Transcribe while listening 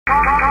Hey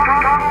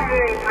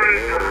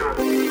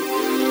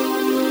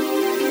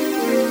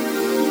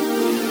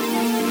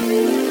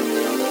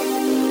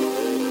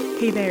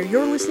there,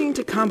 you're listening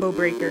to Combo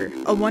Breaker,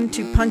 a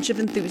 1-2 punch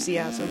of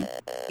enthusiasm.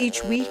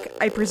 Each week,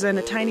 I present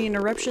a tiny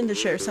interruption to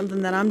share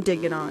something that I'm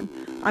digging on.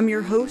 I'm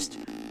your host,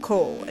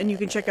 Cole, and you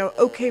can check out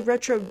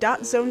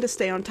okretro.zone to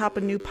stay on top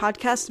of new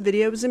podcasts,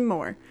 videos, and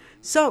more.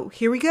 So,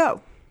 here we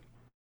go.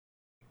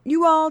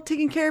 You all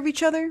taking care of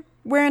each other?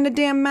 Wearing a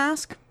damn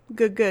mask?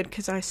 Good,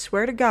 because I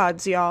swear to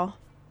gods, y'all.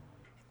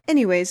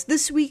 Anyways,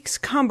 this week's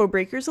Combo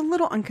Breaker is a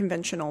little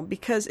unconventional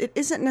because it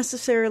isn't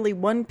necessarily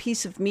one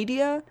piece of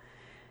media.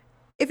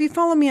 If you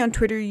follow me on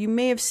Twitter, you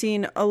may have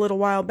seen a little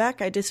while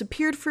back I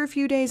disappeared for a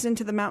few days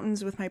into the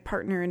mountains with my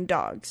partner and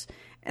dogs.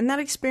 And that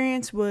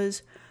experience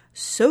was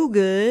so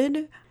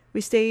good.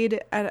 We stayed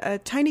at a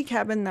tiny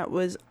cabin that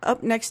was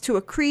up next to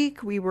a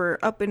creek. We were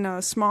up in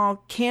a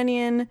small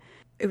canyon.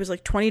 It was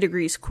like 20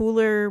 degrees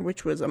cooler,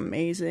 which was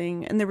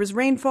amazing. And there was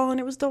rainfall and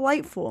it was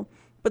delightful.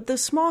 But the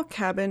small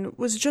cabin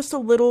was just a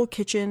little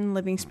kitchen,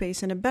 living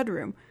space, and a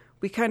bedroom.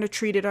 We kind of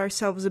treated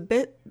ourselves a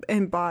bit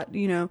and bought,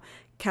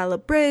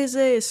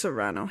 calabrese,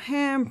 serrano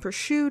ham,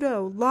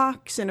 prosciutto,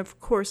 lox, and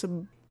of course,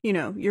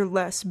 your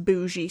less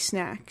bougie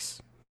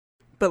snacks.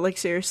 But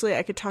seriously,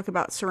 I could talk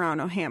about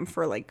serrano ham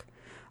for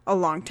a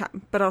long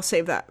time, but I'll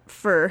save that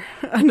for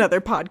another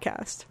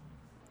podcast.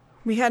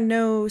 We had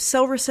no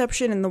cell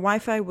reception and the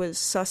Wi-Fi was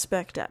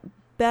suspect at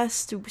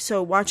best,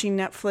 so watching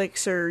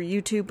Netflix or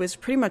YouTube was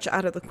pretty much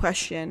out of the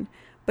question.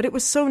 But it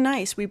was so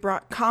nice. We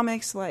brought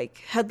comics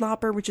like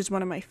Headlopper, which is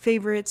one of my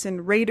favorites,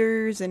 and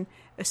Raiders, and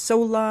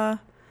Isola,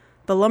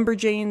 the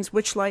Lumberjanes,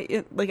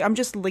 Witchlight, I'm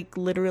just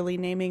literally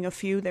naming a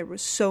few. There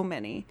was so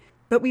many.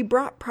 But we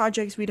brought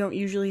projects we don't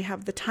usually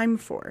have the time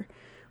for.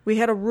 We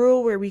had a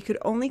rule where we could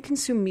only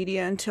consume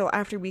media until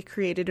after we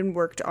created and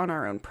worked on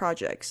our own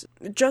projects,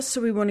 just so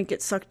we wouldn't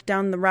get sucked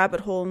down the rabbit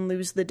hole and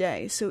lose the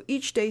day. So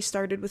each day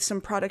started with some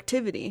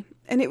productivity,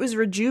 and it was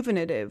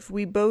rejuvenative.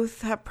 We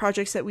both have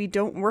projects that we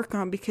don't work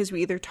on because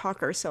we either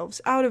talk ourselves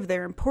out of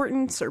their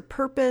importance or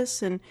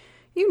purpose, and,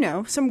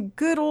 some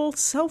good old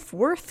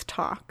self-worth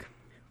talk.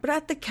 But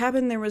at the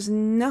cabin, there was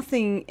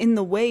nothing in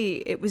the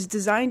way. It was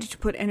designed to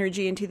put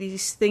energy into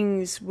these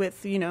things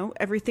with,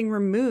 everything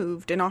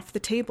removed and off the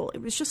table.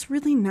 It was just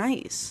really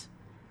nice.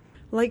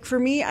 For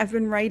me, I've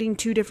been writing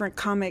 2 different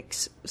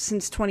comics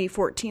since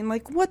 2014.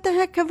 What the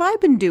heck have I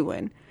been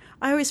doing?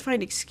 I always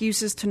find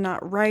excuses to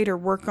not write or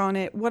work on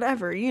it,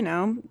 whatever,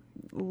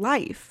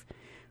 life.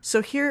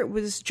 So here it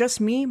was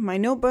just me, my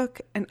notebook,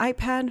 an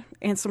iPad,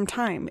 and some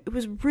time. It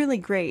was really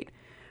great.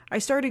 I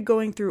started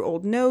going through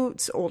old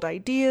notes, old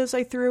ideas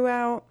I threw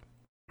out,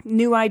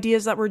 new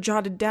ideas that were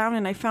jotted down,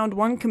 and I found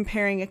one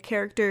comparing a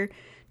character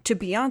to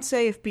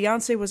Beyonce if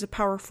Beyonce was a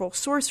powerful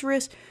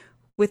sorceress,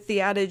 with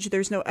the adage,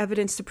 there's no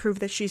evidence to prove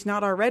that she's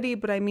not already,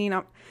 but I'm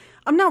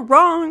not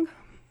wrong.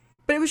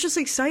 But it was just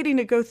exciting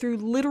to go through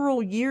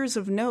literal years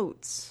of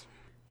notes.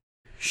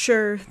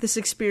 Sure, this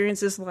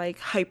experience is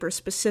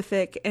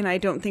hyper-specific, and I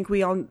don't think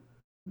we all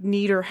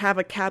need or have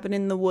a cabin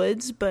in the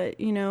woods, but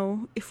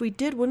if we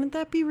did, wouldn't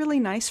that be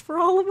really nice for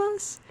all of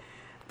us?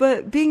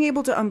 But being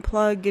able to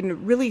unplug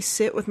and really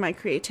sit with my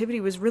creativity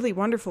was really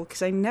wonderful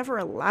because I never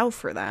allow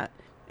for that.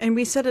 And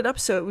we set it up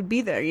so it would be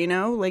there,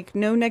 no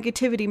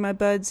negativity, my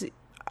buds.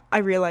 I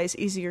realize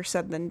easier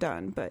said than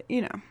done, but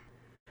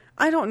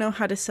I don't know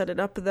how to set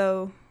it up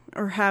though,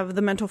 or have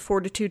the mental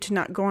fortitude to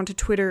not go onto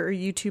Twitter or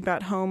YouTube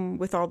at home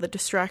with all the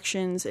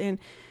distractions. And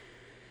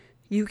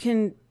you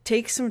can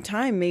take some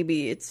time.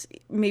 Maybe it's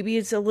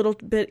a little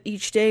bit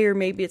each day, or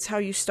maybe it's how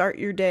you start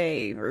your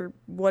day or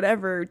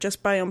whatever,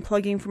 just by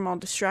unplugging from all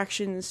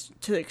distractions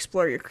to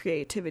explore your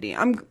creativity.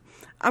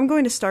 I'm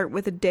going to start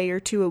with a day or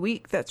 2 a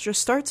week that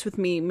just starts with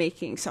me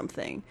making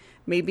something.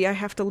 Maybe I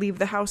have to leave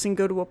the house and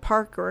go to a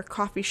park or a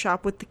coffee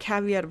shop with the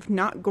caveat of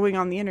not going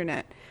on the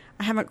internet.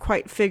 I haven't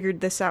quite figured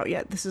this out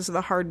yet. This is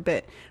the hard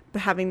bit,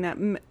 but having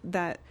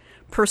that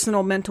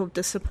personal mental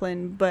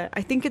discipline, but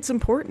I think it's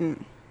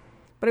important.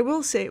 But I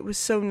will say it was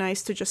so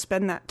nice to just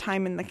spend that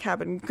time in the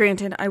cabin.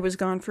 Granted, I was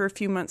gone for a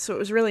few months, so it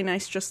was really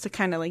nice just to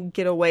kind of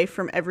get away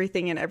from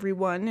everything and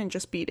everyone and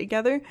just be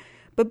together.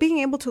 But being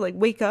able to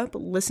wake up,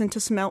 listen to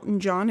some Elton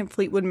John and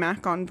Fleetwood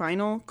Mac on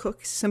vinyl,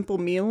 cook simple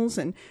meals,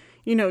 and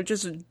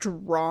just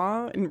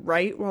draw and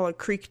write while a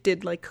creek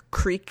did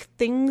creek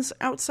things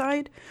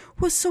outside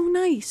was so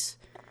nice.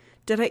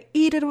 Did I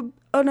eat an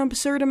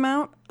absurd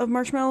amount of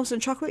marshmallows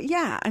and chocolate?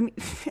 Yeah, I mean,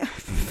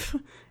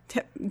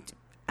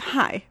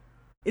 hi.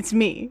 It's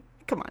me.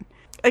 Come on.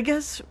 I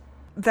guess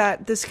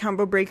that this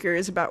combo breaker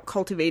is about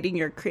cultivating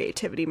your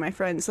creativity, my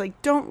friends.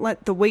 Don't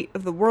let the weight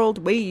of the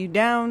world weigh you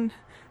down.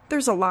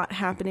 There's a lot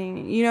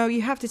happening.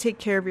 You have to take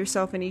care of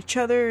yourself and each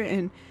other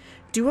and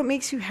do what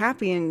makes you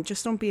happy and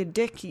just don't be a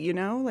dick,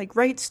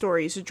 write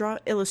stories, draw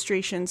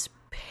illustrations,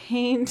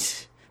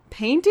 paint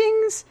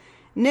paintings,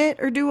 knit,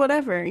 or do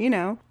whatever,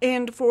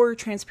 And for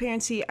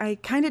transparency, I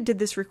kind of did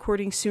this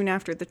recording soon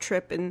after the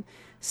trip, and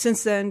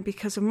since then,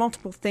 because of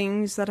multiple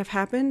things that have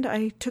happened,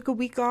 I took a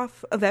week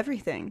off of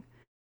everything.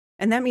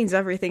 And that means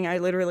everything. I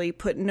literally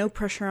put no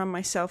pressure on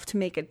myself to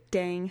make a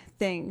dang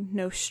thing.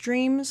 No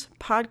streams,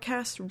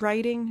 podcasts,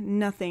 writing,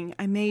 nothing.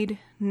 I made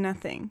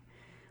nothing.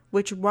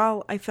 Which,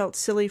 while I felt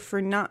silly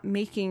for not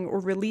making or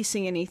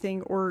releasing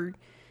anything or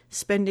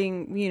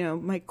spending,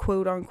 my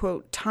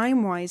quote-unquote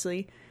time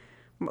wisely,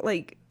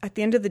 like, at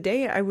the end of the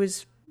day, I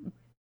was,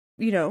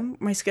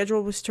 my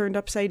schedule was turned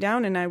upside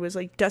down, and I was,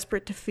 like,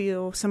 desperate to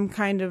feel some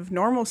kind of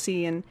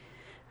normalcy, and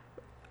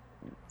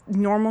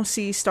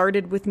normalcy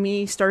started with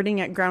me starting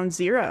at ground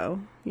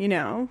zero,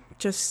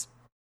 just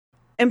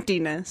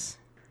emptiness.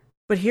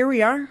 But here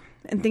we are,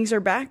 and things are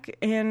back,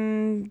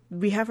 and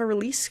we have a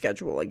release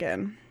schedule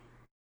again.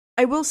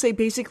 I will say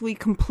basically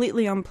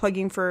completely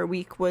unplugging for a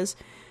week was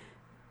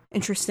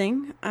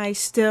interesting. I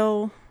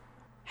still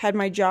had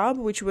my job,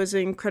 which was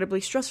incredibly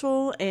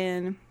stressful,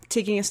 and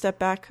taking a step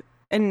back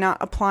and not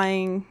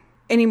applying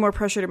any more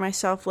pressure to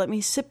myself let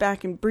me sit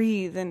back and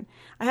breathe, and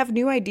I have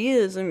new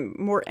ideas and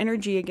more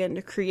energy again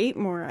to create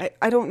more.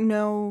 I don't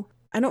know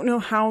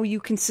how you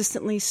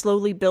consistently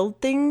slowly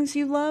build things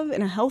you love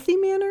in a healthy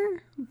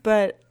manner,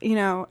 but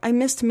I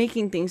missed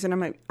making things,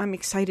 and I'm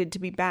excited to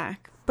be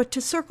back. But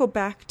to circle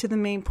back to the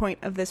main point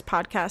of this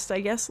podcast,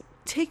 I guess,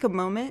 take a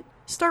moment,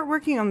 start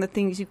working on the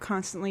things you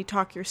constantly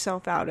talk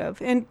yourself out of,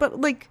 but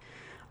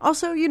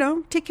also,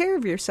 take care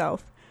of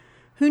yourself.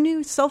 Who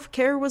knew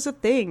self-care was a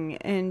thing?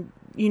 And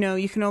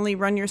you can only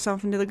run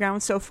yourself into the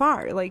ground so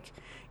far. Like,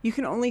 you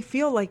can only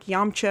feel like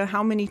Yamcha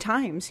how many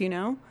times,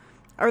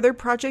 Are there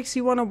projects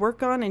you want to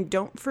work on and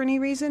don't for any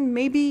reason?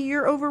 Maybe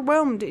you're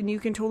overwhelmed and you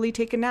can totally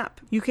take a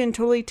nap. You can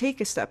totally take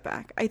a step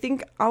back. I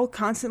think I'll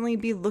constantly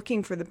be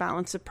looking for the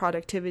balance of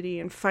productivity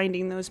and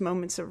finding those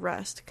moments of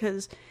rest,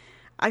 because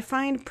I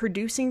find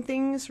producing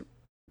things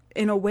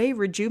in a way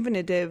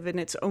rejuvenative in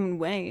its own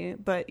way.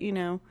 But,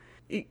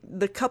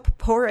 the cup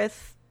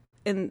poureth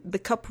and the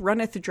cup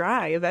runneth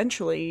dry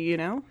eventually, I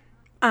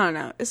don't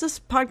know. Is this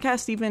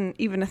podcast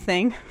even a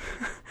thing?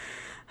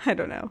 I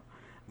don't know.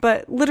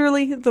 But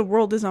literally, the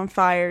world is on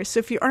fire. So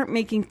if you aren't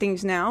making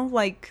things now,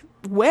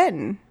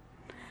 when?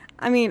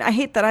 I mean, I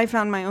hate that I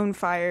found my own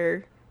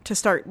fire to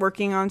start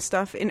working on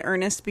stuff in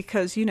earnest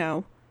because,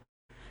 of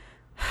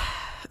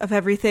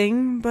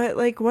everything. But,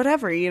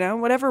 whatever,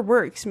 whatever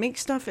works. Make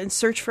stuff and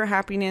search for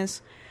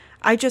happiness.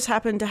 I just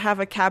happened to have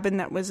a cabin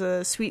that was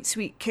a sweet,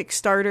 sweet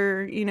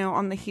Kickstarter,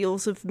 on the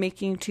heels of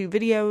making 2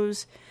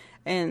 videos.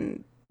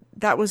 And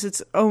that was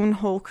its own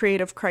whole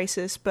creative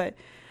crisis. But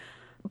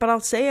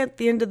I'll say at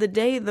the end of the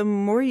day, the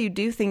more you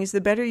do things,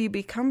 the better you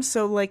become.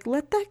 So,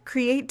 let that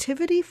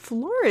creativity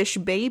flourish,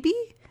 baby.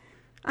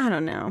 I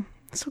don't know.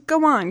 So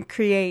go on,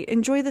 create.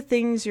 Enjoy the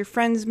things your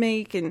friends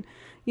make and,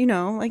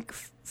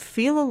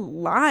 feel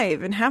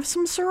alive and have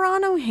some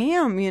Serrano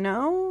ham,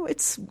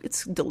 It's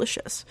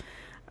delicious.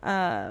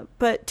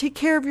 But take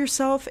care of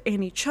yourself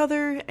and each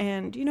other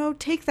and,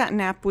 take that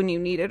nap when you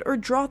need it or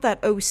draw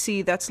that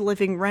OC that's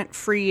living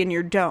rent-free in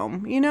your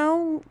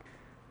dome,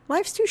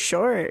 Life's too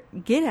short.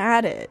 Get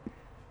at it.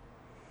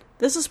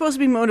 This is supposed to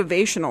be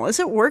motivational. Is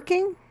it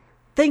working?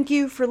 Thank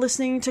you for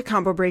listening to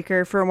Combo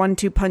Breaker for a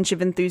 1-2 punch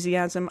of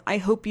enthusiasm. I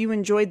hope you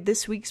enjoyed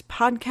this week's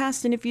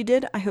podcast, and if you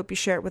did, I hope you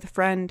share it with a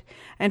friend.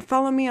 And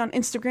follow me on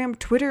Instagram,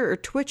 Twitter, or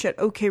Twitch at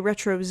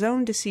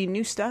OKRetroZone to see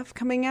new stuff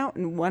coming out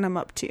and what I'm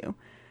up to.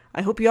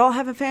 I hope you all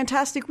have a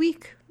fantastic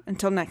week.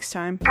 Until next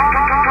time.